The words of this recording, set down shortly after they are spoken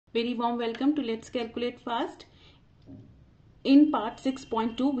Very warm welcome to Let's Calculate Fast. In part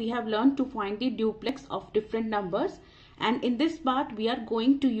 6.2 we have learned to find the duplex of different numbers, and in this part we are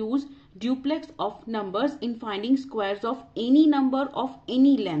going to use duplex of numbers in finding squares of any number of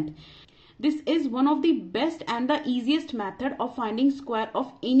any length. This is one of the best and the easiest method of finding square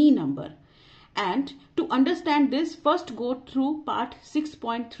of any number. And to understand this, first go through part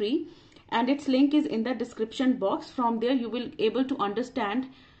 6.3 and its link is in the description box. From there you will be able to understand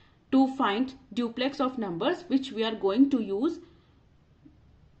to find duplex of numbers, which we are going to use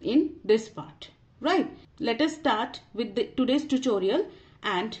in this part. Right, let us start with today's tutorial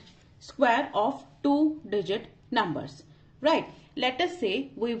and square of two-digit numbers. Right, let us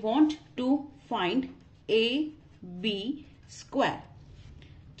say we want to find AB square.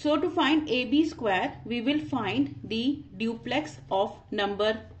 So to find AB square, we will find the duplex of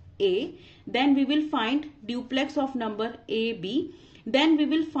number A, then we will find duplex of number AB, then we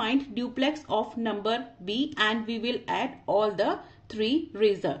will find duplex of number B, and we will add all the three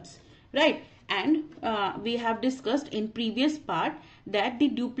results. Right, and we have discussed in previous part that the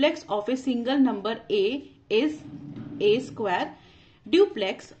duplex of a single number A is A square.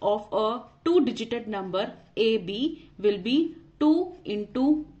 Duplex of a two-digit number AB will be 2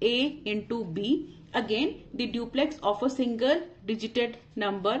 into A into B. Again, the duplex of a single digit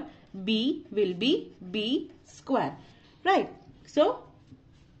number B will be B square. Right. So,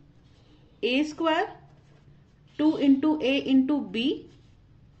 A square, 2 into A into B,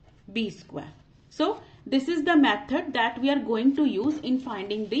 B square. So, this is the method that we are going to use in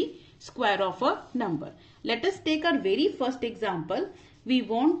finding the square of a number. Let us take our very first example. We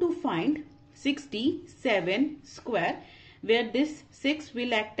want to find 67 square, where this 6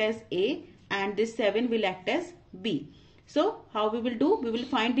 will act as A and this 7 will act as B. So, how we will do? We will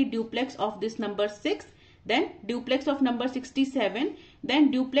find the duplex of this number 6, then duplex of number 67,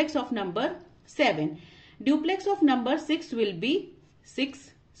 then duplex of number 7. Duplex of number 6 will be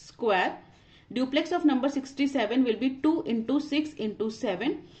 6 square. Duplex of number 67 will be 2 into 6 into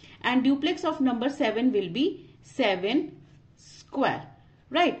 7. And duplex of number 7 will be 7 square.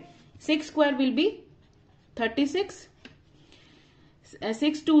 Right. 6 square will be 36.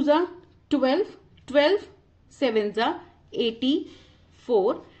 6 2s are 12. 12 7s are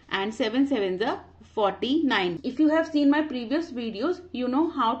 84. And 7 7s are 49. If you have seen my previous videos, you know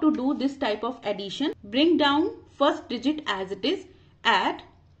how to do this type of addition. Bring down first digit as it is. Add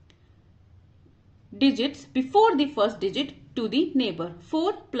digits before the first digit to the neighbor.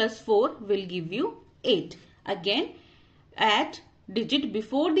 4 plus 4 will give you 8. Again, add digit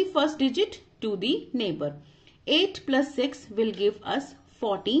before the first digit to the neighbor. 8 plus 6 will give us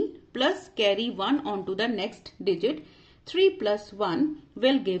 14, plus carry 1 onto the next digit. 3 plus 1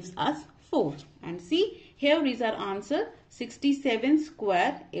 will give us 4. And see, here is our answer. 67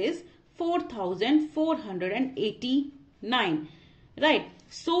 square is 4489. Right.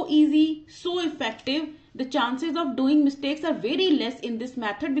 So easy, so effective. The chances of doing mistakes are very less in this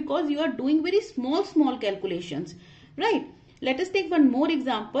method because you are doing very small calculations. Right. Let us take one more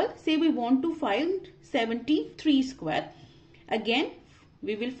example. Say we want to find 73 square. Again,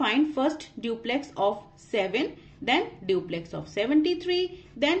 we will find first duplex of 7, then duplex of 73,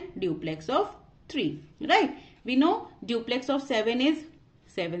 then duplex of 3. Right. We know duplex of 7 is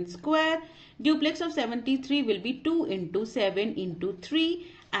 7 square. Duplex of 73 will be 2 into 7 into 3,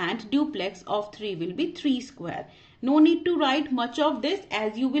 and duplex of 3 will be 3 square. No need to write much of this,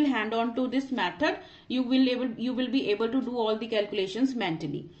 as you will hand on to this method. You will be able to do all the calculations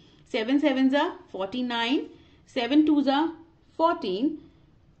mentally. 7 7s are 49. 7 2s are 14.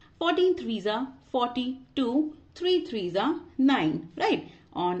 14 3s are 42. 3 3s are 9. Right.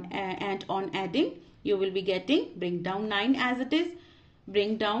 On adding, you will be getting, bring down 9 as it is,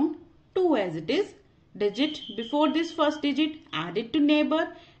 bring down 2 as it is. Digit before this first digit, add it to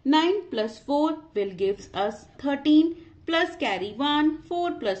neighbor. 9 plus 4 will give us 13, plus carry 1.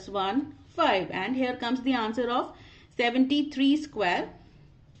 4 plus 1, 5. And here comes the answer of 73 square.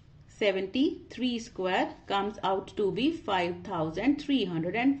 73 square comes out to be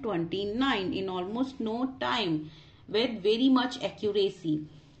 5329 in almost no time, with very much accuracy.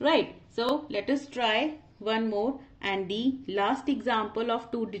 Right. So let us try one more and the last example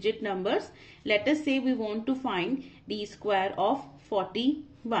of two-digit numbers. Let us say we want to find the square of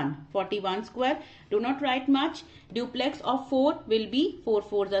 41. 41 square. Do not write much. Duplex of 4 will be 4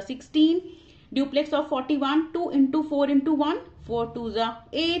 4s are 16. Duplex of 41, 2 into 4 into 1. 4 2s are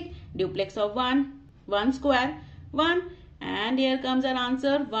 8. Duplex of 1, 1 square, 1. And here comes our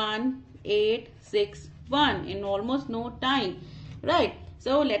answer, 1861 in almost no time. Right.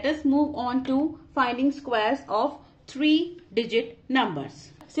 So let us move on to finding squares of three-digit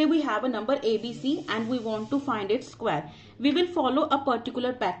numbers. Say we have a number ABC and we want to find its square. We will follow a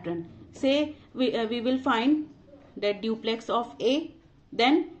particular pattern. Say we will find the duplex of A,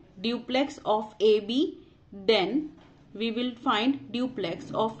 then duplex of AB, then we will find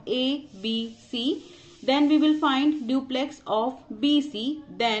duplex of ABC, then we will find duplex of BC,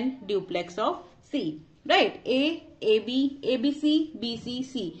 then duplex of C. Right? A, AB, ABC, BC,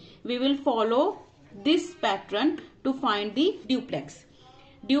 C. We will follow this pattern to find the duplex.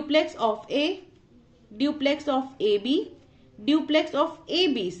 Duplex of A, duplex of AB, duplex of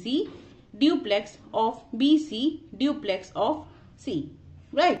ABC, duplex of BC, duplex of C.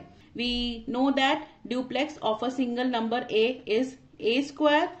 Right? We know that duplex of a single number A is A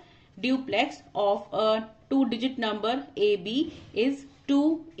square. Duplex of a two-digit number AB is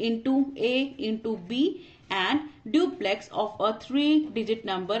 2 into A into B, and duplex of a three-digit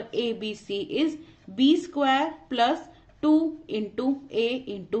number ABC is B square plus 2 into A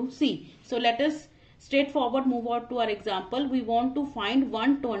into C. So let us straightforward move on to our example. We want to find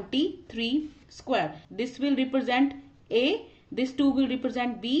 123 square. This will represent A, this 2 will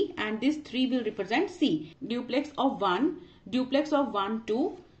represent B, and this 3 will represent C. Duplex of 1, duplex of 1,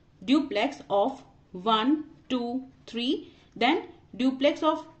 2, duplex of 1, 2, 3, then duplex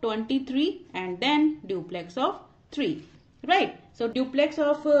of 23, and then duplex of 3. Right? So duplex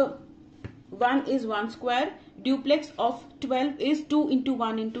of 1 is 1 square. Duplex of 12 is 2 into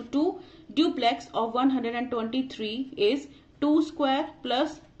 1 into 2. Duplex of 123 is 2 square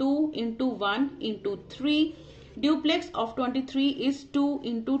plus 2 into 1 into 3. Duplex of 23 is 2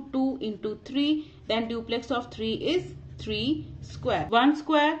 into 2 into 3. Then duplex of 3 is 3 square. 1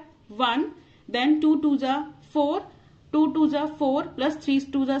 square, 1. Then 2 twos are 4. 2 twos are 4 plus 3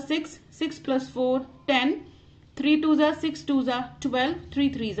 twos are 6. 6 plus 4, 10. 3 twos are 6 twos are 12. 3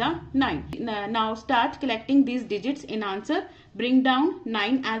 threes are 9. Now start collecting these digits in answer. Bring down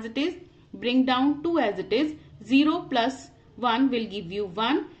 9 as it is. Bring down 2 as it is. 0 plus 1 will give you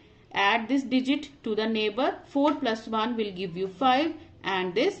 1. Add this digit to the neighbor. 4 plus 1 will give you 5,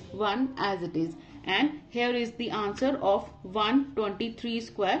 and this 1 as it is. And here is the answer of 123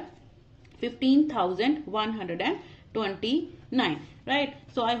 square, 15,129. Right?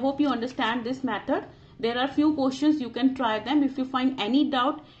 So I hope you understand this method. There are few questions, you can try them. If you find any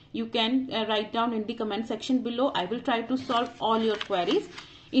doubt, you can write down in the comment section below. I will try to solve all your queries.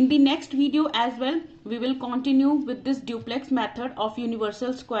 In the next video as well, we will continue with this duplex method of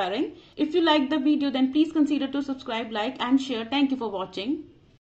universal squaring. If you like the video, then please consider to subscribe, like and share. Thank you for watching.